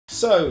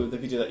So, the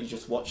video that you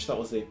just watched, that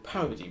was a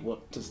parody.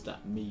 What does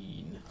that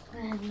mean? I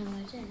have no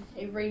idea.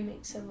 A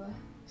remix of a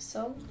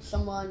song.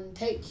 Someone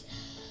takes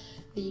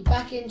the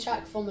back-end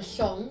track from a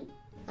song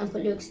and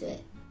put lyrics to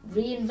it.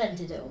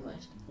 Reinvented it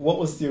almost. What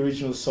was the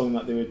original song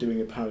that they were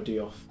doing a parody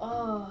of?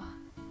 Oh,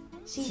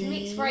 she's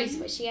mixed race,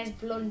 but she has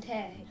blonde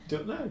hair.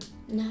 Don't know.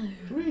 No.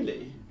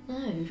 Really? No.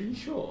 Are you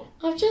sure?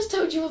 I've just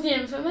told you all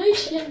the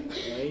information.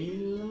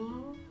 Layla?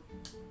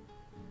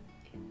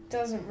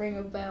 Doesn't ring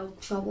a bell.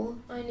 Trouble.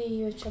 I Knew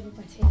You Were Trouble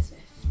by Taylor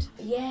Swift.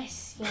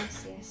 Yes.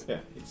 Yeah,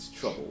 it's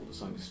Trouble. The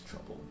song is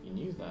Trouble. You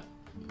knew that.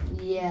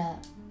 Yeah.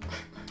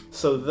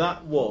 So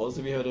that was,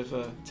 have you heard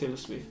of Taylor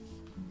Swift?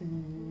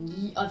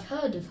 I've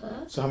heard of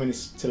her. So how many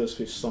Taylor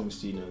Swift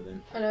songs do you know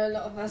then? I know a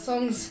lot of her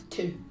songs.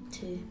 Two.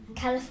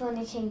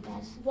 California King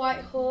Bed. White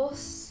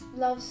Horse,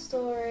 Love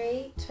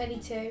Story,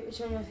 22, which is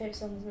one of my favourite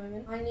songs at the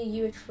moment. I Knew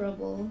You Were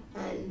Trouble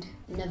and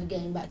Never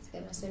Getting Back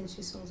Together. Same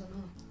two songs I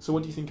know. So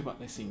what do you think about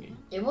their singing?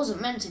 It wasn't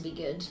meant to be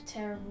good.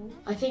 terrible.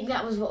 I think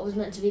that was what was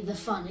meant to be the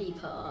funny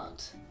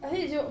part. I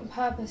think they do it on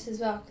purpose as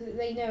well, because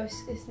they know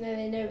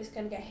they know it's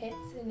going to get hits,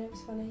 they know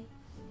it's funny.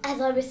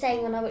 As I was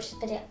saying when I watched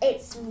the video,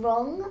 it's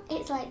wrong.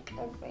 It's like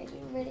a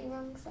really, really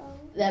wrong song.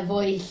 Their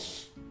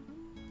voice,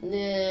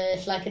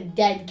 it's like a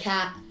dead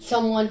cat.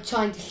 Someone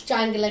trying to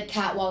strangle a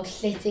cat while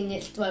slitting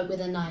its throat with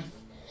a knife.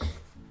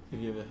 Have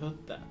you ever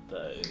heard that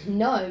though?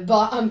 No,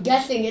 but I'm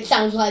guessing it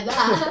sounds like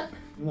that.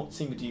 What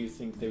singer do you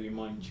think they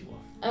remind you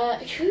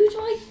of? Who do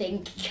I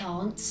think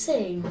can't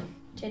sing?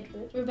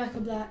 Jedward. Rebecca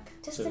Black.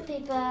 Just So- the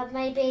people,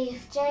 maybe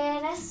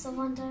JNS or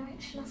One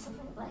Direction or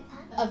something like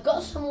that. I've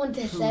got someone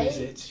to Who say, is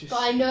it? Just but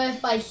I know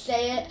if I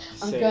say it,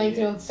 I'm say going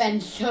to it.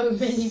 offend so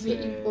many Say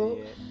people.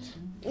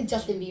 it.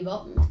 Justin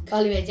Bieber,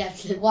 Carly Rae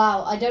Jepsen.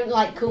 Wow, I don't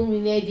like Call Me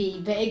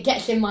Maybe, but it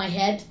gets in my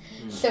head.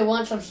 So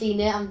once I've seen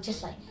it, I'm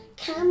just like,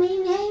 Call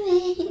Me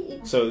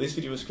Maybe. So this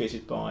video was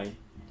created by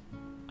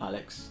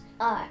Alex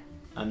Alright.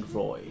 and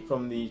Roy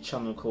from the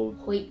channel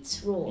called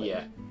HoiItsRoi.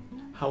 Yeah.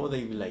 How are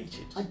they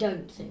related? I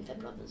don't think they're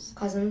brothers.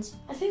 Cousins.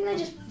 I think they're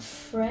just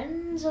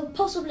friends, or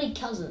possibly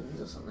cousins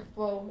or something.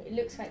 Well, it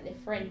looks like they're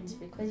friends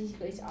because he's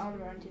got his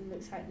arm around him.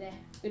 Looks like they're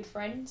good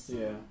friends.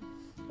 Yeah.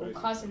 Or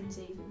cousins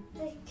even.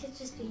 They could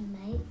just be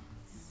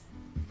mates.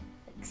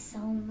 Like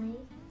soulmates.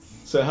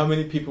 So how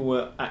many people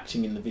were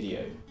acting in the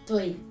video?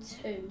 3.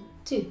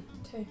 2.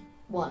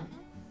 1.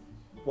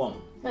 1,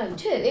 No,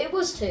 2. It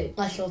was 2.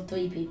 I saw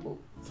 3 people.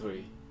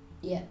 3.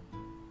 Yeah.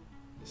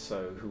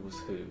 So who was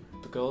who?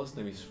 The girl's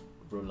name is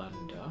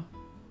Rolanda.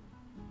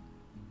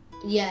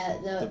 Yeah,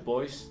 The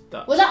boys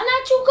that Was that an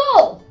actual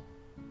girl?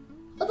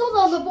 I thought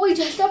that was a boy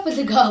dressed up as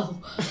a girl.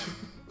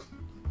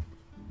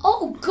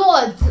 Oh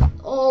god!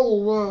 Oh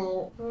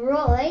wow.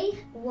 Roy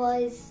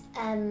was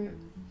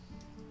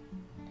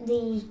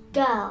the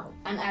girl.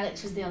 And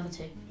Alex was the other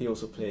 2. he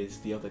also plays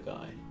the other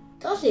guy.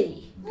 Does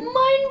he?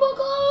 Mind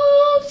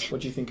boggled!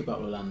 What do you think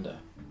about Rolanda?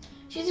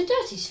 She's a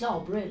dirty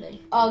snob,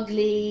 really.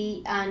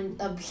 Ugly and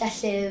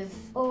obsessive.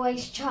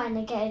 Always trying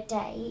to get a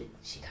date.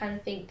 She kind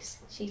of thinks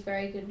she's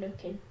very good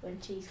looking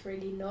when she's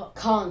really not.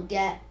 Can't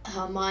get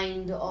her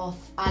mind off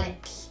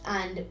Alex,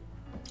 and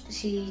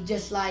she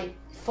just like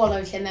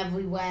follows him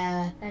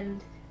everywhere.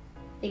 And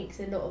thinks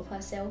a lot of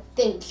herself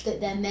Thinks that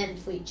they're meant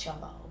for each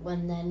other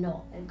when they're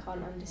not. and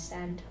can't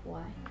understand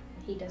why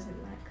he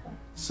doesn't like her.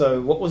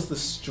 So what was the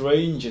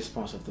strangest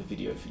part of the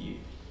video for you?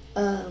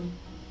 Oh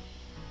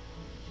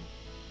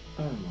my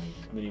god.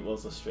 I mean, it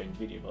was a strange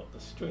video, but the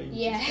strangest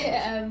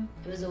Yeah.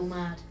 It was all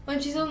mad. When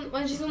she's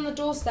on the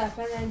doorstep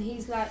and then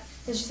she's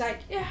like,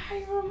 yeah,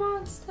 you're a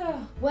monster.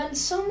 When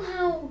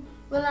somehow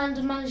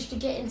Rolanda managed to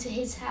get into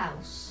his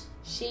house.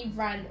 She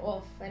ran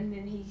off and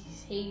then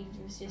he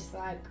was just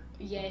like,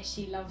 yeah,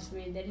 she loves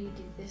me, and then he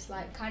did this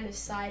like kind of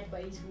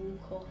sideways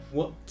walk off.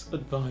 What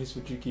advice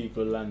would you give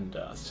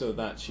Rolanda so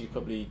that she'd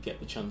probably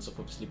get the chance of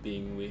obviously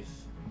being with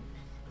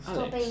Stop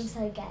Alex? being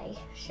so gay.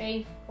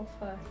 Shave off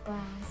her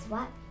Brows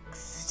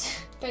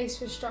waxed. face,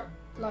 restructure,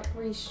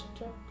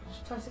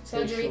 plastic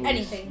surgery, Facial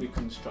anything.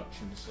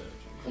 Reconstruction surgery.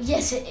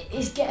 Yes, it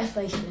is get a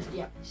facelift,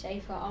 yeah.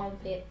 Shave her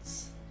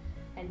armpits,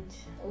 and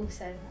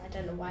also I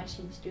don't know why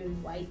she was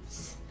doing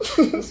weights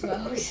as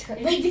well. So.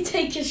 Maybe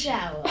take a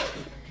shower.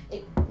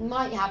 It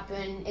might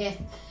happen if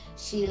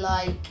she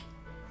like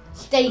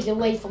stays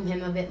away from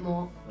him a bit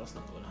more. That's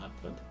not going to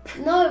happen.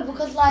 No,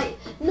 because like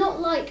not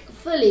like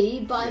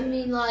fully, but I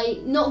mean like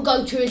not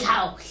go to his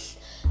house.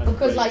 And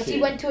Because like break she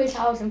in. went to his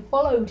house and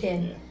followed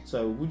him. Yeah.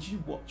 So would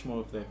you watch more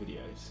of their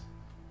videos?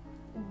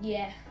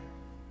 Yeah,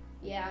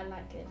 I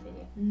like that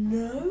video.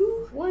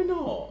 No, Why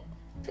not?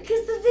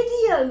 because the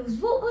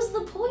videos. What was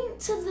the point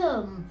to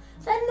them?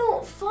 They're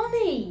not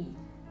funny.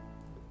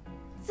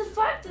 The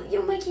fact that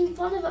you're making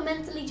fun of a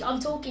mentally...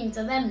 I'm talking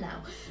to them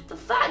now. The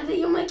fact that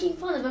you're making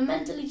fun of a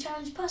mentally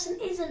challenged person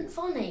isn't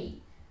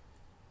funny.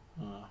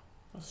 Ah,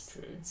 that's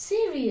true.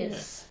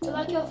 Serious. To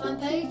like our fan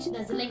page,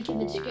 there's a link in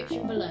the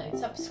description below.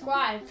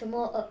 Subscribe. For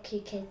more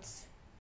OCUKids.